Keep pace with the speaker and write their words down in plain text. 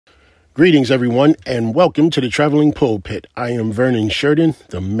Greetings, everyone, and welcome to the Traveling Pulpit. I am Vernon Sheridan,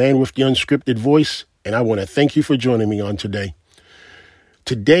 the man with the unscripted voice, and I want to thank you for joining me on today.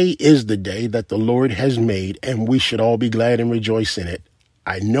 Today is the day that the Lord has made, and we should all be glad and rejoice in it.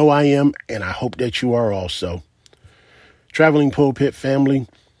 I know I am, and I hope that you are also. Traveling Pulpit family,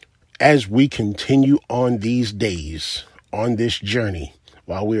 as we continue on these days, on this journey,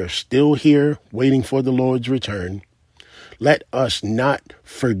 while we are still here waiting for the Lord's return, let us not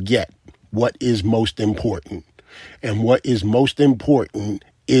forget what is most important. And what is most important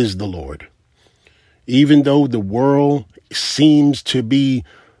is the Lord. Even though the world seems to be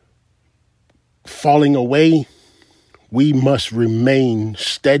falling away, we must remain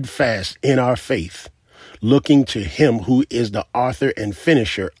steadfast in our faith, looking to Him who is the author and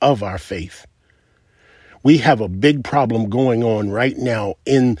finisher of our faith. We have a big problem going on right now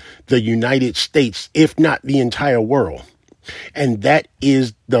in the United States, if not the entire world. And that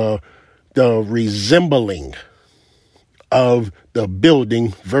is the resembling of the building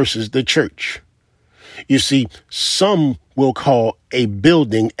versus the church. You see, some will call a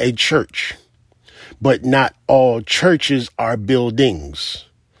building a church, but not all churches are buildings.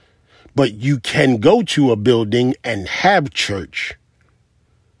 But you can go to a building and have church.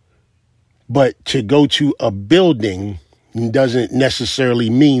 But to go to a building doesn't necessarily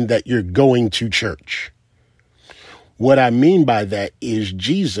mean that you're going to church. What I mean by that is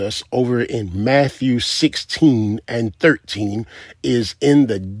Jesus over in Matthew 16 and 13 is in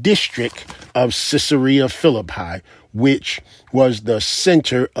the district of Caesarea Philippi, which was the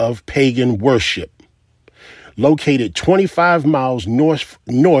center of pagan worship. Located 25 miles north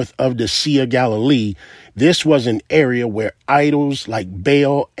of the Sea of Galilee, this was an area where idols like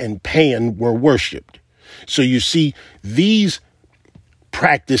Baal and Pan were worshipped. So you see, these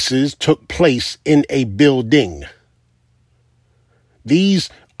practices took place in a building. These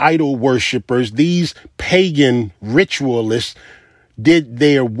idol worshipers, these pagan ritualists did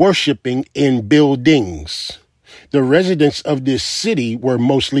their worshiping in buildings. The residents of this city were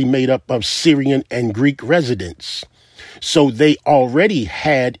mostly made up of Syrian and Greek residents. So they already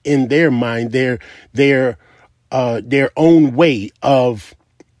had in their mind their own way of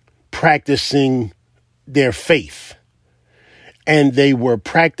practicing their faith. And they were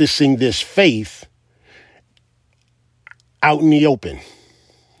practicing this faith out in the open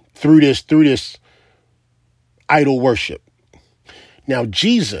through this idol worship. Now,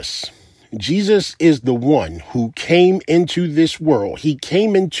 Jesus is the one who came into this world. He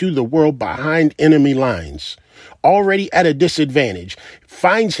came into the world behind enemy lines, already at a disadvantage,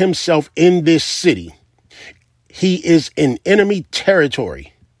 finds himself in this city. He is in enemy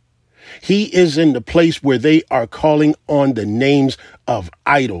territory. He is in the place where they are calling on the names of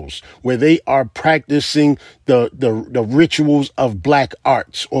idols, where they are practicing the rituals of black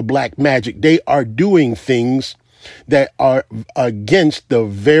arts or black magic. They are doing things that are against the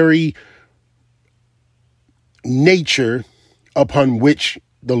very nature upon which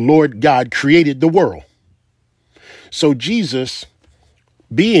the Lord God created the world. So Jesus,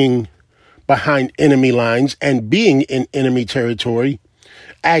 being behind enemy lines and being in enemy territory,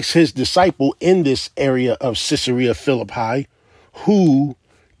 asked his disciple in this area of Caesarea Philippi, who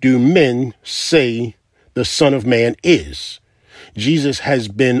do men say the Son of Man is? Jesus has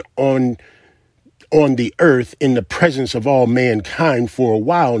been on the earth in the presence of all mankind for a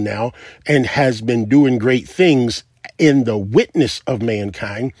while now and has been doing great things in the witness of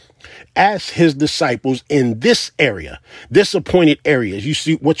mankind. Asked his disciples in this area, this appointed area. You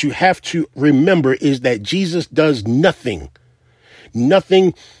see, what you have to remember is that Jesus does nothing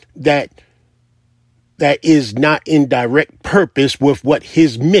that is not in direct purpose with what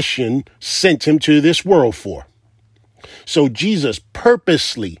his mission sent him to this world for. So Jesus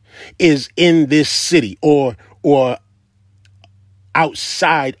purposely is in this city or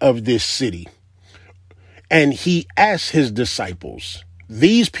outside of this city. And he asks his disciples,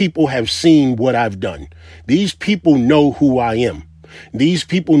 these people have seen what I've done. These people know who I am. These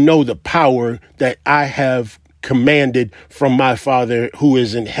people know the power that I have commanded from my Father who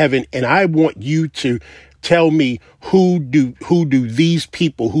is in heaven. And I want you to tell me who do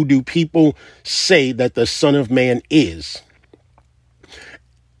people say that the Son of Man is?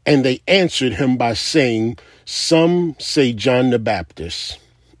 And they answered him by saying, some say John the Baptist,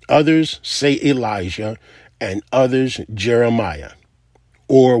 others say Elijah, and others Jeremiah,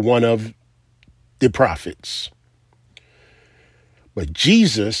 or one of the prophets. But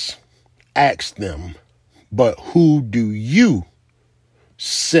Jesus asked them, but who do you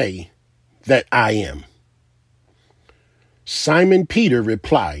say that I am? Simon Peter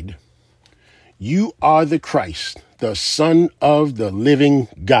replied, "You are the Christ, the Son of the living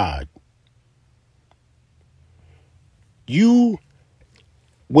God." You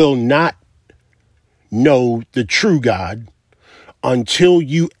will not know the true God until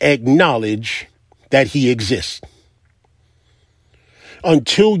you acknowledge that he exists.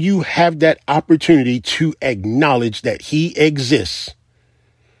 Until you have that opportunity to acknowledge that he exists,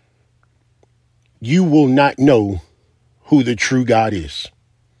 you will not know who the true God is.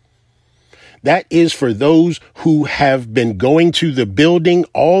 That is for those who have been going to the building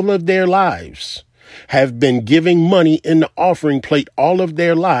all of their lives, have been giving money in the offering plate all of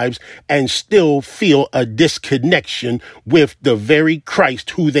their lives, and still feel a disconnection with the very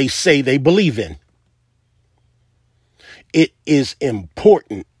Christ who they say they believe in. It is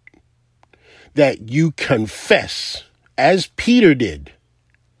important that you confess, as Peter did,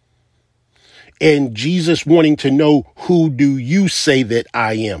 and Jesus wanting to know, who do you say that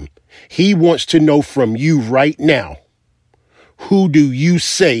I am? He wants to know from you right now, who do you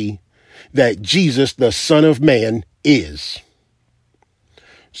say that Jesus, the Son of Man, is?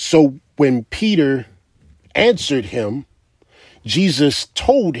 So when Peter answered him, Jesus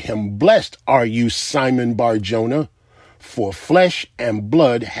told him, blessed are you, Simon Bar-Jonah, for flesh and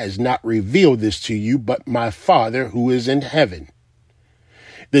blood has not revealed this to you, but my Father who is in heaven.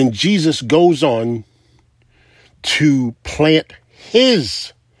 Then Jesus goes on to plant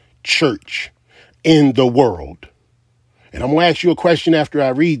his church in the world. And I'm going to ask you a question after I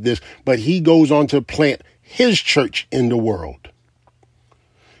read this, but he goes on to plant his church in the world.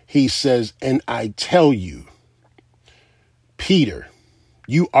 He says, and I tell you, Peter,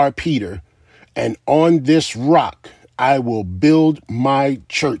 you are Peter, and on this rock I will build my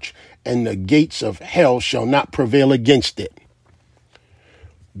church, and the gates of hell shall not prevail against it.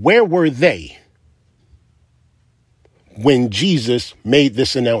 Where were they when Jesus made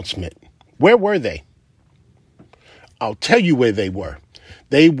this announcement? Where were they? I'll tell you where they were.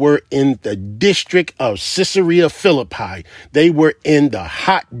 They were in the district of Caesarea Philippi. They were in the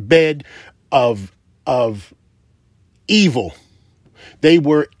hotbed of evil. They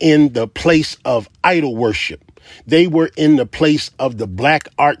were in the place of idol worship. They were in the place of the black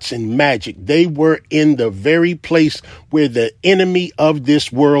arts and magic. They were in the very place where the enemy of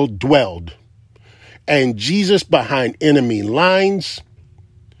this world dwelled. And Jesus, behind enemy lines,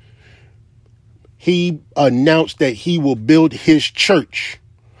 he announced that he will build his church.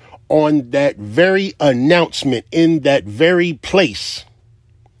 On that very announcement, in that very place,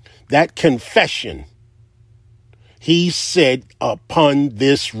 that confession, he said, upon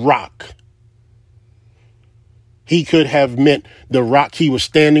this rock. He could have meant the rock he was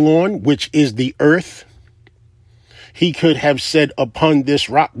standing on, which is the earth. He could have said upon this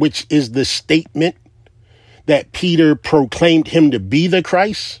rock, which is the statement that Peter proclaimed him to be the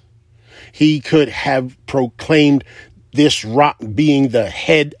Christ. He could have proclaimed this rock being the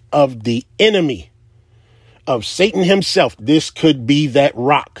head of the enemy of Satan himself. This could be that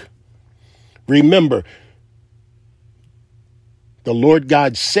rock. Remember, the Lord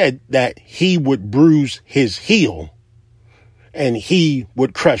God said that he would bruise his heel and he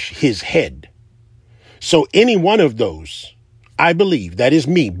would crush his head. So any one of those, I believe, that is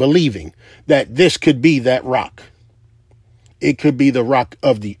me believing that this could be that rock. It could be the rock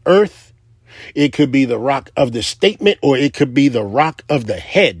of the earth. It could be the rock of the statement, or it could be the rock of the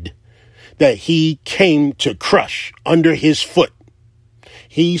head that he came to crush under his foot.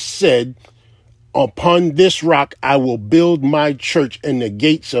 He said, upon this rock I will build my church, and the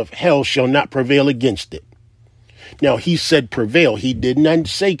gates of hell shall not prevail against it. Now, he said prevail. He did not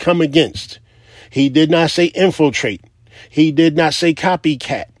say come against. He did not say infiltrate. He did not say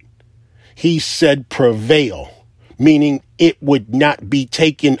copycat. He said prevail, meaning it would not be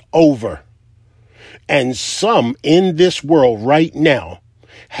taken over. And some in this world right now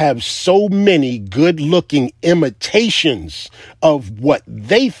have so many good-looking imitations of what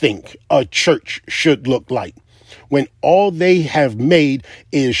they think a church should look like, when all they have made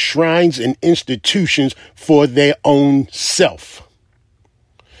is shrines and institutions for their own self.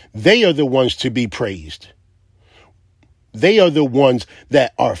 They are the ones to be praised. They are the ones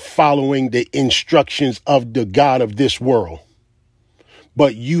that are following the instructions of the God of this world.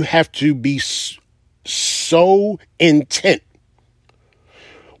 But you have to be so intent.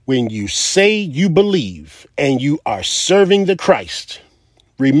 When you say you believe and you are serving the Christ,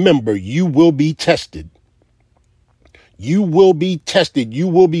 remember, you will be tested. You will be tested. You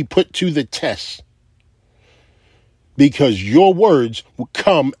will be put to the test, because your words will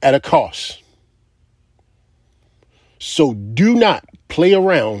come at a cost. So do not play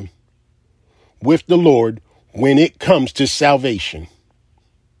around with the Lord when it comes to salvation.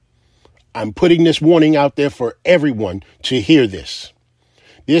 I'm putting this warning out there for everyone to hear this.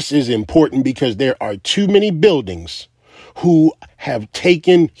 This is important because there are too many buildings who have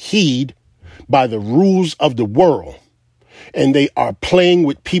taken heed by the rules of the world, and they are playing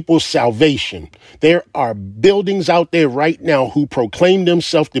with people's salvation. There are buildings out there right now who proclaim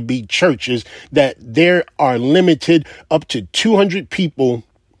themselves to be churches that there are limited up to 200 people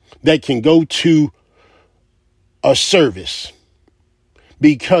that can go to a service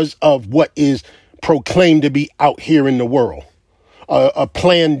because of what is proclaimed to be out here in the world. A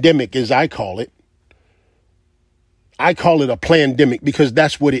plandemic, as I call it. I call it a plandemic because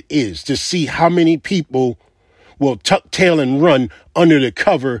that's what it is, to see how many people will tuck tail and run under the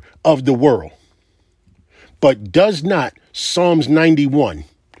cover of the world. But does not Psalms 91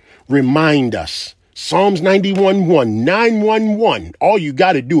 remind us? Psalms 91:1, 911. All you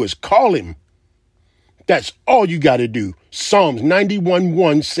got to do is call him. That's all you got to do. Psalms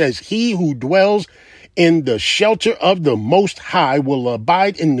 91:1 says, he who dwells in the shelter of the Most High will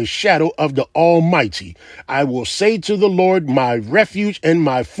abide in the shadow of the Almighty. I will say to the Lord, my refuge and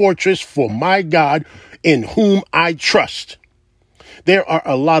my fortress, for my God, in whom I trust. There are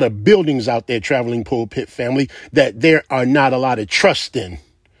a lot of buildings out there, Traveling Pulpit family, that there are not a lot of trust in,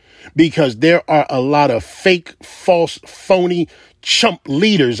 because there are a lot of fake, false, phony, chump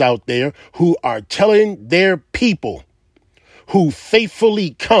leaders out there who are telling their people who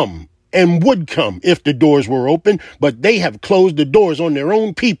faithfully come and would come if the doors were open, but they have closed the doors on their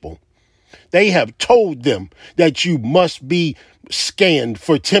own people. They have told them that you must be scanned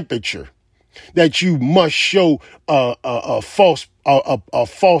for temperature, that you must show a false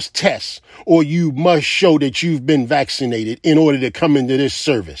test, or you must show that you've been vaccinated in order to come into this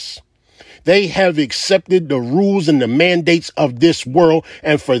service. They have accepted the rules and the mandates of this world,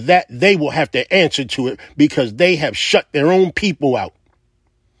 and for that, they will have to answer to it because they have shut their own people out.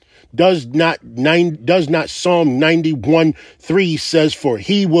 Does not Psalm 91:3 says, for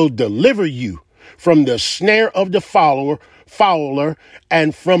he will deliver you from the snare of the fowler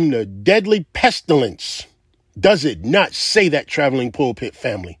and from the deadly pestilence? Does it not say that, Traveling Pulpit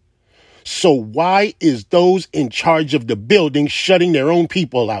family? So why is those in charge of the building shutting their own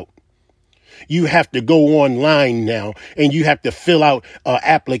people out? You have to go online now and you have to fill out an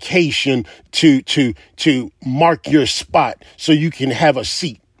application to mark your spot so you can have a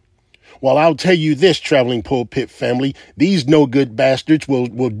seat. Well, I'll tell you this, Traveling Pulpit family, these no good bastards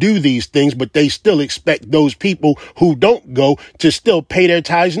will do these things, but they still expect those people who don't go to still pay their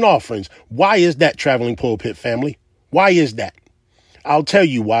tithes and offerings. Why is that, Traveling Pulpit family? Why is that? I'll tell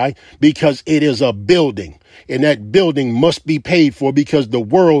you why. Because it is a building, and that building must be paid for, because the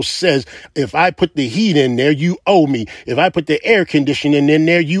world says, if I put the heat in there, you owe me. If I put the air conditioning in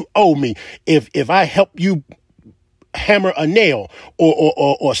there, you owe me. If I help you hammer a nail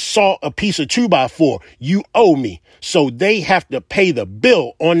or saw a piece of 2x4, you owe me. So they have to pay the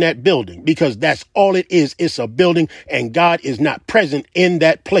bill on that building, because that's all it is. It's a building, and God is not present in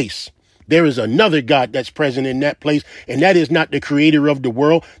that place. There is another God that's present in that place, and that is not the creator of the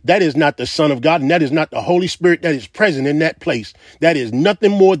world. That is not the Son of God, and that is not the Holy Spirit that is present in that place. That is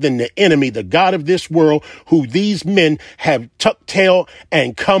nothing more than the enemy, the God of this world, who these men have tucked tail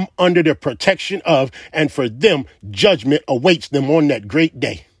and come under the protection of, and for them, judgment awaits them on that great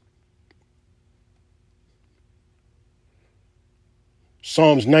day.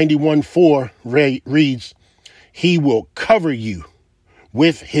 Psalms 91:4 reads, he will cover you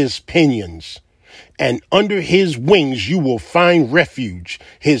with his pinions, and under his wings you will find refuge.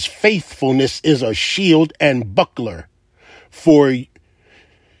 His faithfulness is a shield and buckler. For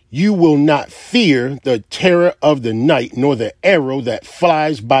you will not fear the terror of the night, nor the arrow that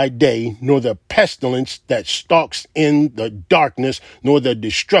flies by day, nor the pestilence that stalks in the darkness, nor the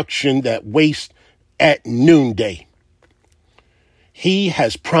destruction that wastes at noonday. He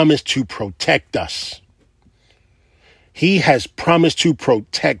has promised to protect us. He has promised to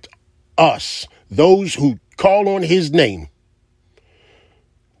protect us, those who call on his name,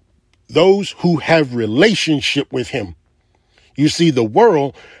 those who have relationship with him. You see, the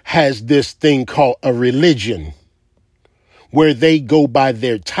world has this thing called a religion, where they go by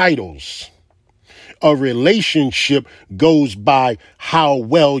their titles. A relationship goes by how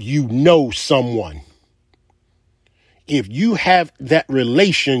well you know someone. If you have that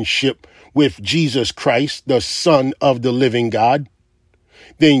relationship with Jesus Christ, the Son of the living God,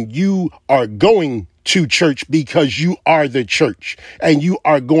 then you are going to church because you are the church, and you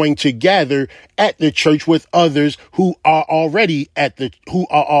are going to gather at the church with others who are already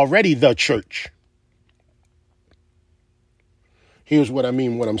the church. Here's what I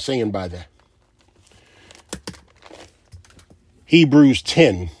mean, what I'm saying by that. Hebrews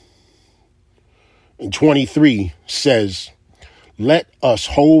 10:23 says, let us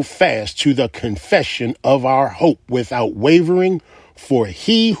hold fast to the confession of our hope without wavering, for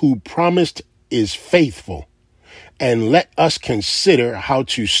he who promised is faithful. And let us consider how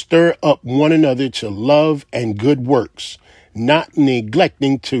to stir up one another to love and good works, not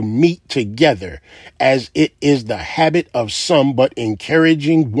neglecting to meet together, as it is the habit of some, but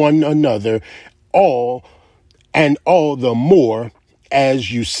encouraging one another, all the more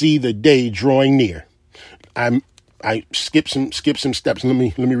as you see the day drawing near. I skip some steps. Let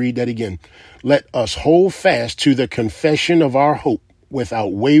me read that again. Let us hold fast to the confession of our hope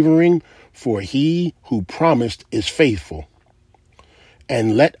without wavering, for he who promised is faithful.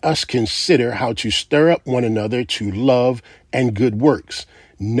 And let us consider how to stir up one another to love and good works,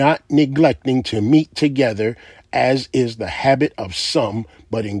 not neglecting to meet together, as is the habit of some,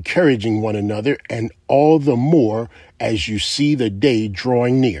 but encouraging one another, and all the more as you see the day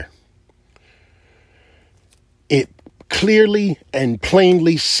drawing near. It clearly and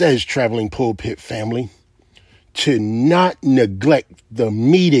plainly says, Traveling Pulpit family, to not neglect the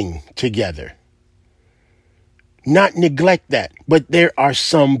meeting together. Not neglect that. But there are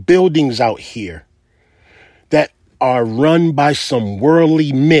some buildings out here that are run by some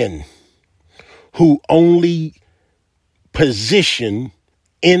worldly men who only position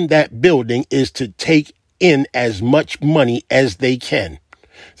in that building is to take in as much money as they can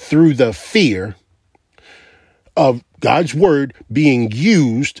through the fear of God's word being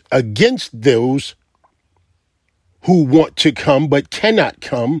used against those who want to come but cannot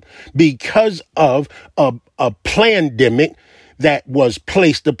come because of a pandemic that was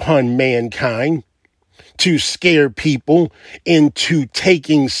placed upon mankind to scare people into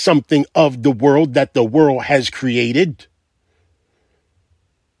taking something of the world that the world has created.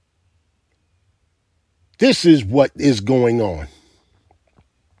 This is what is going on.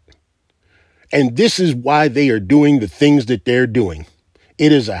 And this is why they are doing the things that they're doing.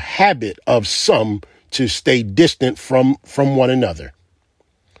 It is a habit of some to stay distant from one another.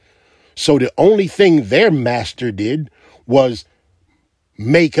 So the only thing their master did was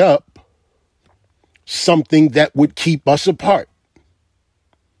make up something that would keep us apart.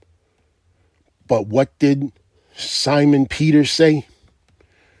 But what did Simon Peter say?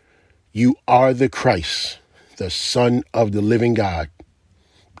 You are the Christ, the Son of the living God.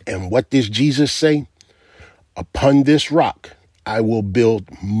 And what does Jesus say? Upon this rock, I will build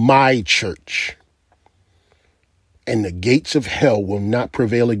my church, and the gates of hell will not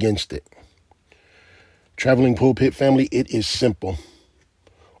prevail against it. Traveling Pulpit family, it is simple.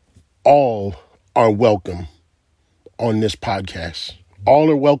 All are welcome on this podcast. All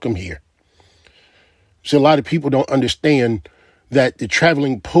are welcome here. So a lot of people don't understand that the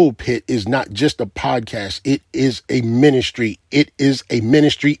Traveling Pulpit is not just a podcast. It is a ministry. It is a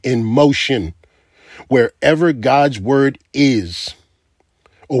ministry in motion. Wherever God's word is,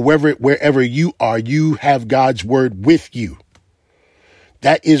 or wherever you are, you have God's word with you.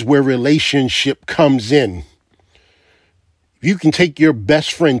 That is where relationship comes in. You can take your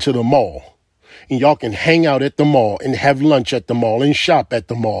best friend to the mall, and y'all can hang out at the mall and have lunch at the mall and shop at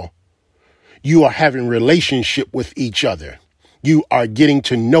the mall. You are having relationship with each other. You are getting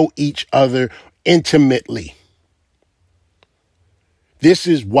to know each other intimately. This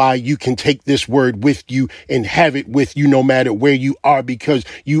is why you can take this word with you and have it with you no matter where you are, because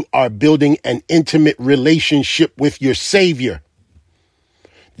you are building an intimate relationship with your Savior.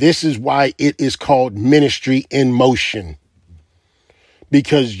 This is why it is called ministry in motion,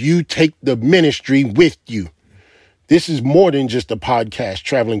 because you take the ministry with you. This is more than just a podcast,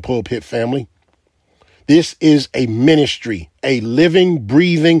 Traveling Pulpit family. This is a ministry, a living,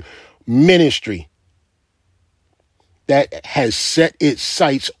 breathing ministry that has set its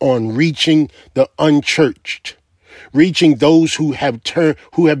sights on reaching the unchurched, reaching those who have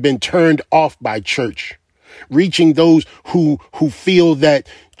been turned off by church, reaching those who feel that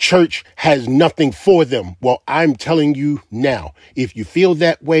church has nothing for them. Well, I'm telling you now, if you feel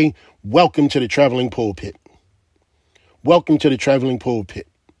that way, welcome to the Traveling Pulpit. Welcome to the Traveling Pulpit.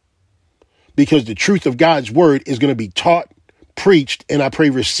 Because the truth of God's word is going to be taught, preached, and I pray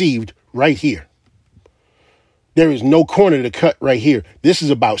received right here. There is no corner to cut right here. This is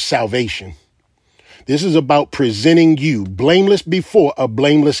about salvation. This is about presenting you blameless before a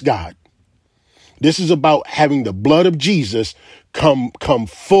blameless God. This is about having the blood of Jesus come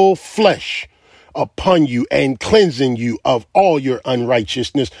full flesh upon you and cleansing you of all your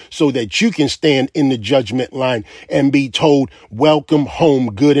unrighteousness so that you can stand in the judgment line and be told, welcome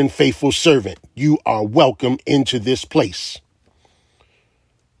home, good and faithful servant. You are welcome into this place.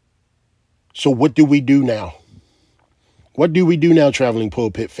 So what do we do now? What do we do now, Traveling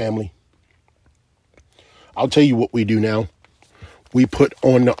Pulpit family? I'll tell you what we do now. we put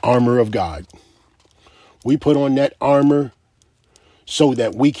on the armor of God. We put on that armor so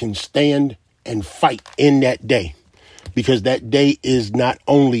that we can stand and fight in that day. Because that day is not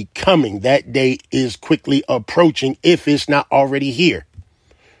only coming, that day is quickly approaching if it's not already here.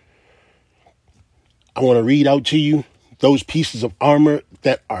 I want to read out to you those pieces of armor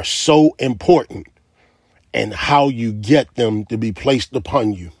that are so important and how you get them to be placed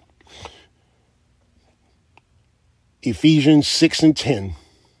upon you. Ephesians 6:10,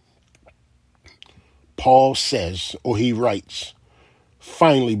 Paul says, or he writes,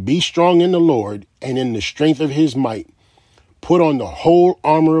 "Finally, be strong in the Lord and in the strength of his might. Put on the whole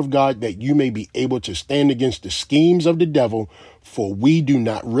armor of God that you may be able to stand against the schemes of the devil. For we do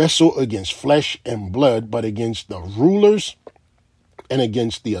not wrestle against flesh and blood, but against the rulers and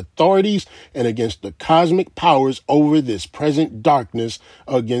against the authorities and against the cosmic powers over this present darkness,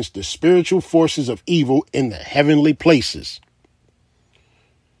 against the spiritual forces of evil in the heavenly places.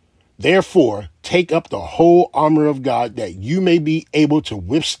 Therefore, take up the whole armor of God that you may be able to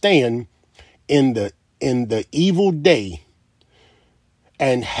withstand in the evil day,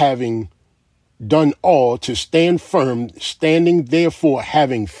 and having done all to stand firm, standing therefore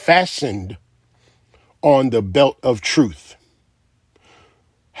having fastened on the belt of truth,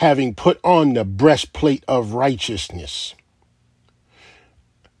 having put on the breastplate of righteousness,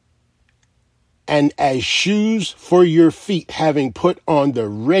 and as shoes for your feet, having put on the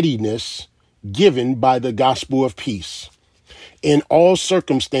readiness given by the gospel of peace. In all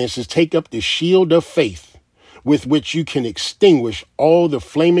circumstances, take up the shield of faith, with which you can extinguish all the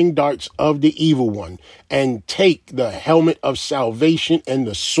flaming darts of the evil one, and take the helmet of salvation and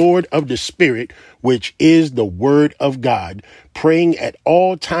the sword of the Spirit, which is the word of God, praying at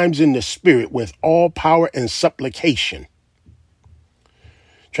all times in the Spirit with all power and supplication."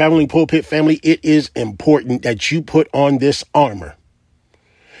 Traveling Pulpit family, it is important that you put on this armor.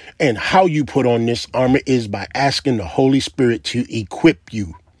 And how you put on this armor is by asking the Holy Spirit to equip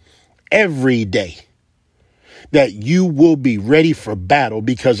you every day, that you will be ready for battle,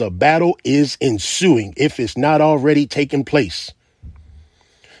 because a battle is ensuing if it's not already taken place.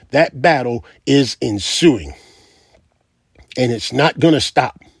 That battle is ensuing, and it's not going to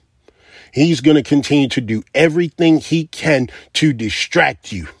stop. He's going to continue to do everything he can to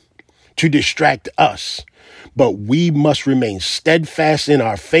distract you, to distract us. But we must remain steadfast in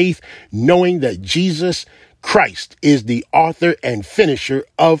our faith, knowing that Jesus Christ is the author and finisher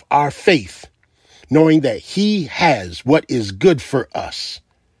of our faith, knowing that he has what is good for us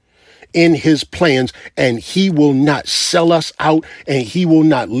in his plans, and he will not sell us out, and he will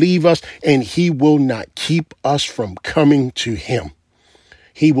not leave us, and he will not keep us from coming to him.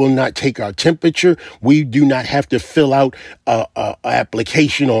 He will not take our temperature. We do not have to fill out an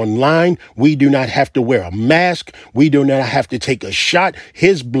application online. We do not have to wear a mask. We do not have to take a shot.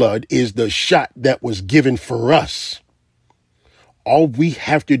 His blood is the shot that was given for us. All we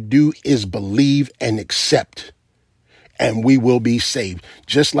have to do is believe and accept, and we will be saved.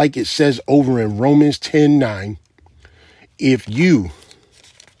 Just like it says over in Romans 10:9, if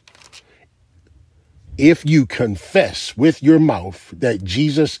you confess with your mouth that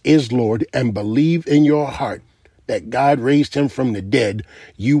Jesus is Lord and believe in your heart that God raised him from the dead,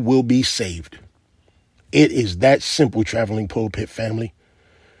 you will be saved. It is that simple, Traveling Pulpit family.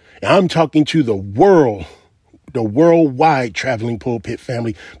 And I'm talking to the worldwide Traveling Pulpit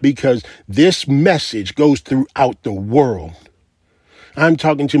family, because this message goes throughout the world. I'm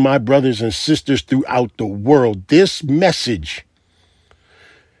talking to my brothers and sisters throughout the world. This message,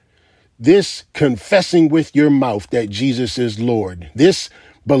 this confessing with your mouth that Jesus is Lord, this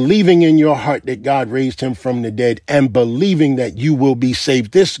believing in your heart that God raised him from the dead, and believing that you will be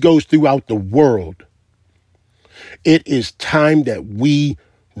saved, this goes throughout the world. It is time that we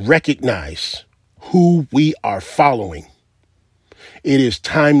recognize who we are following. It is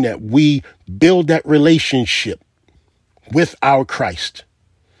time that we build that relationship with our Christ,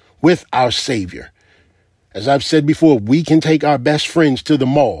 with our Savior. As I've said before, we can take our best friends to the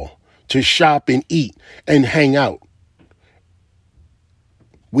mall to shop and eat and hang out.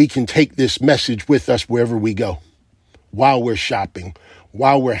 We can take this message with us wherever we go, while we're shopping,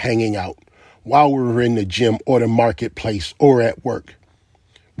 while we're hanging out, while we're in the gym or the marketplace or at work.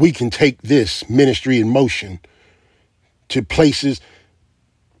 We can take this ministry in motion to places,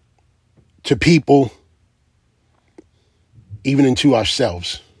 to people, even into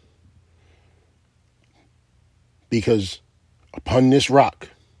ourselves. Because upon this rock,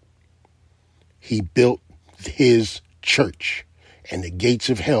 he built his church, and the gates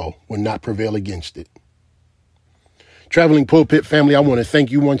of hell will not prevail against it. Traveling Pulpit family, I want to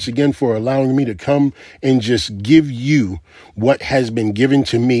thank you once again for allowing me to come and just give you what has been given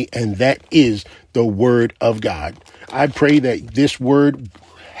to me, and that is the Word of God. I pray that this word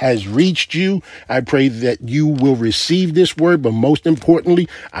has reached you. I pray that you will receive this word, but most importantly,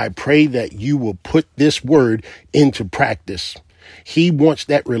 I pray that you will put this word into practice. He wants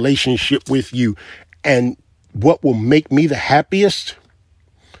that relationship with you. And what will make me the happiest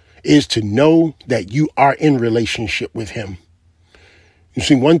is to know that you are in relationship with him. You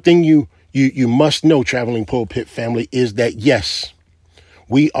see, one thing you must know, Traveling Pulpit family, is that yes,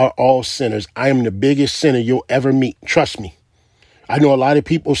 we are all sinners. I am the biggest sinner you'll ever meet. Trust me. I know a lot of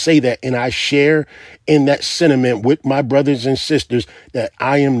people say that, and I share in that sentiment with my brothers and sisters that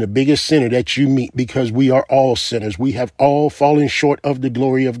I am the biggest sinner that you meet, because we are all sinners. We have all fallen short of the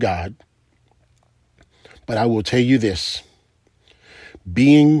glory of God. But I will tell you this,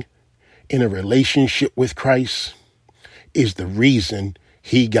 being in a relationship with Christ is the reason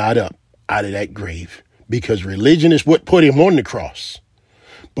he got up out of that grave, because religion is what put him on the cross,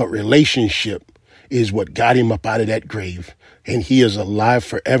 but relationship is what got him up out of that grave, and he is alive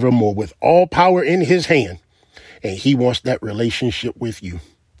forevermore with all power in his hand, and he wants that relationship with you.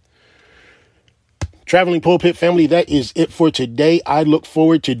 Traveling Pulpit family, that is it for today. I look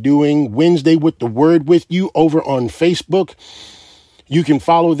forward to doing Wednesday with the Word with you over on Facebook. You can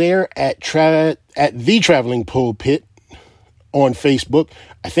follow there at The Traveling Pulpit on Facebook.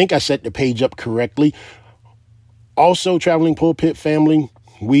 I think I set the page up correctly. Also, Traveling Pulpit family,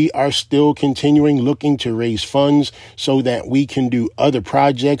 we are still continuing looking to raise funds so that we can do other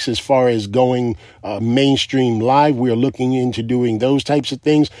projects as far as going mainstream live. We are looking into doing those types of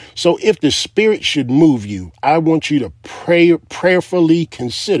things. So if the Spirit should move you, I want you to prayerfully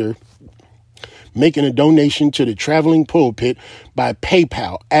consider making a donation to the Traveling Pulpit by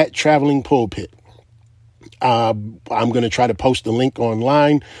PayPal at Traveling Pulpit. I'm going to try to post the link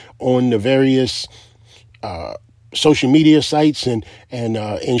online on the various social media sites and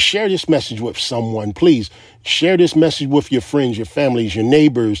share this message with someone. Please share this message with your friends, your families, your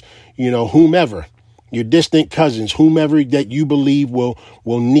neighbors, whomever, your distant cousins, whomever that you believe will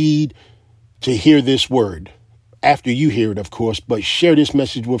need to hear this word after you hear it, of course, but share this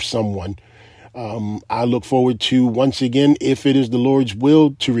message with someone. I look forward to, once again, if it is the Lord's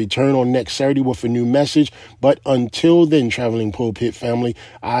will, to return on next Saturday with a new message. But until then, Traveling Pulpit family,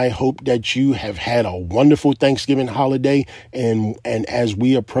 I hope that you have had a wonderful Thanksgiving holiday. And as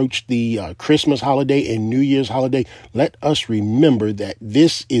we approach the Christmas holiday and New Year's holiday, let us remember that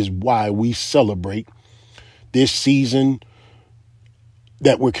this is why we celebrate this season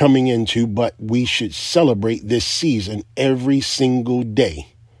that we're coming into. But we should celebrate this season every single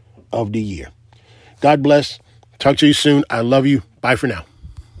day of the year. God bless. Talk to you soon. I love you. Bye for now.